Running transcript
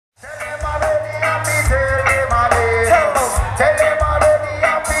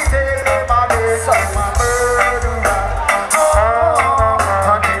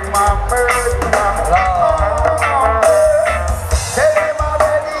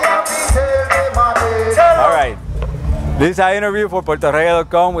This is an interview for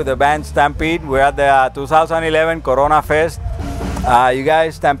puertoreggae.com with the band Stampede. We're at the 2011 Corona Fest. You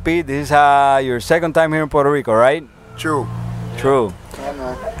guys, Stampede, this is your second time here in Puerto Rico, right? True. True. Yeah,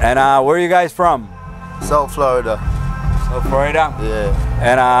 man. And where are you guys from? South Florida. South Florida? Yeah.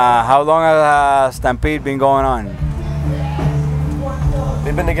 And how long has Stampede been going on?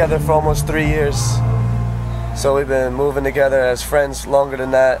 We've been together for almost 3 years. So we've been moving together as friends longer than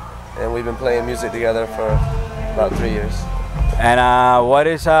that, and we've been playing music together for about 3 years. And how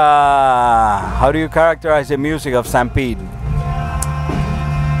do you characterize the music of Stampede?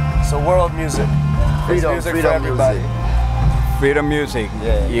 So world music. Freedom, music freedom for everybody. music. Freedom music.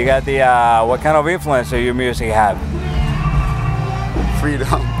 Yeah. You got the what kind of influence does your music have?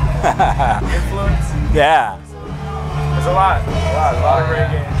 Freedom. Influence? Yeah. There's a lot of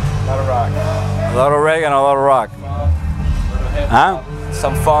reggae, a lot of rock. A lot of reggae and a lot of rock. Huh?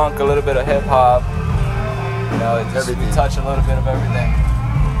 Some funk, a little bit of hip hop. You know, we touch a little bit of everything.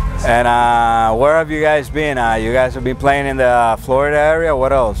 And where have you guys been? You guys have been playing in the Florida area.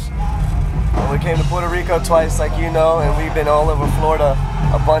 What else? We came to Puerto Rico twice, like you know, and we've been all over Florida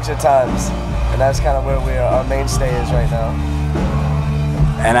a bunch of times. And that's kind of where our mainstay is right now.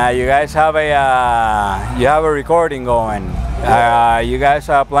 And you guys have a recording going. You guys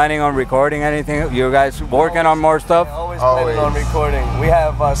are planning on recording anything? You guys working on more stuff? Always planning on recording. We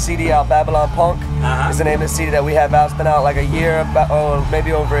have a CD out, Babylon Punk is the name of the CD that we have out. It's been out like a year, or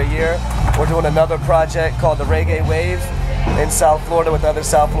maybe over a year. We're doing another project called the Reggae Wave in South Florida with other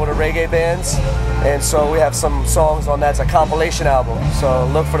South Florida reggae bands. And so we have some songs on that. It's a compilation album. So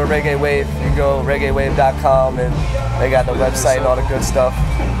look for the Reggae Wave. You can go interviewby.com and they got the website and all the good stuff.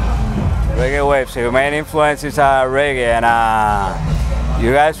 Reggae Wave. So your main influence is reggae, and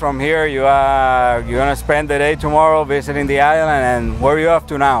you guys from here, you're gonna spend the day tomorrow visiting the island. And where are you off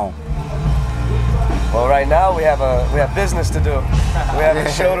to now? Well, right now we have business to do. We have a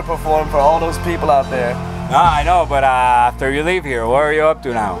show to perform for all those people out there. I know, but after you leave here, where are you up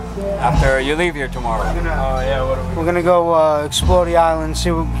to now? After you leave here tomorrow? We're gonna go explore the island, see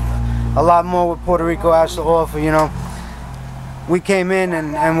a lot more what Puerto Rico has to offer. You know, we came in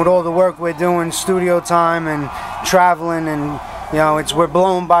and with all the work we're doing, studio time and traveling, and you know, we're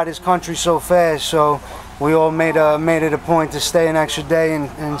blown by this country so fast. So we all made it a point to stay an extra day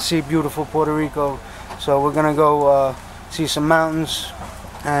and see beautiful Puerto Rico. So we're gonna go see some mountains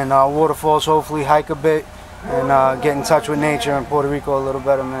and waterfalls, hopefully hike a bit, and get in touch with nature in Puerto Rico a little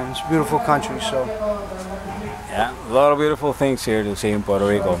better, man. It's a beautiful country, so. Yeah, a lot of beautiful things here to see in Puerto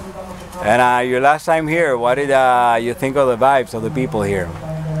Rico. And your last time here, what did you think of the vibes of the people here?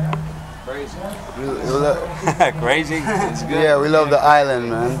 Crazy. Crazy? It's good. Yeah, we love the island,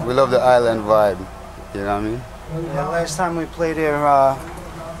 man. We love the island vibe. You know what I mean? Yeah, last time we played here,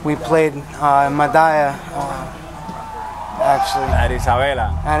 we played in Madaya, actually. At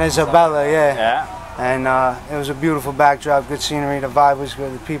Isabela. At Isabella, yeah. Yeah. And it was a beautiful backdrop, good scenery, the vibe was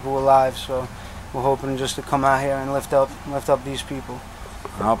good, the people were live, so we're hoping just to come out here and lift up these people.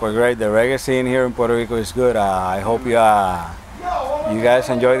 Oh, but great. The reggae scene here in Puerto Rico is good. I hope you guys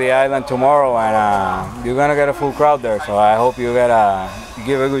enjoy the island tomorrow, and you're gonna get a full crowd there. So I hope you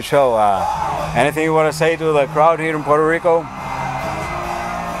give a good show. Anything you want to say to the crowd here in Puerto Rico?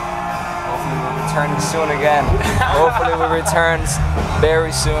 Hopefully we'll return soon again. Hopefully we return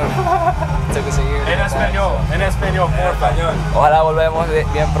very soon. It took us a year. En español, por favor. Ojalá volvemos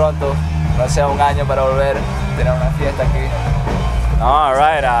bien pronto. No sea un año para volver. Tener una fiesta aquí. All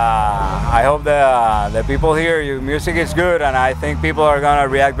right. I hope the people here, your music is good, and I think people are gonna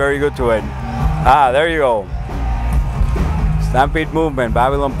react very good to it. There you go. Stampede Movement,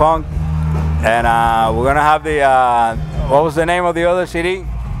 Babylon Punk, and we're gonna have the what was the name of the other CD?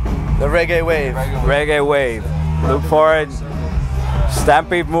 The Reggae Wave. Reggae Wave. Look for it.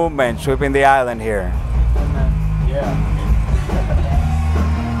 Stampede Movement sweeping the island here. Yeah.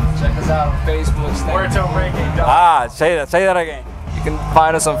 Check us out on Facebook. puertoreggae.com. Say that again. You can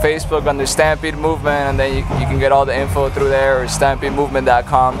find us on Facebook under Stampede Movement, and then you can get all the info through there, or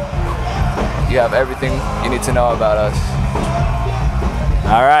stampedemovement.com. You have everything you need to know about us.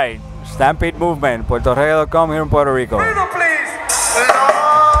 All right. Stampede Movement, puertoreggae.com here in Puerto Rico.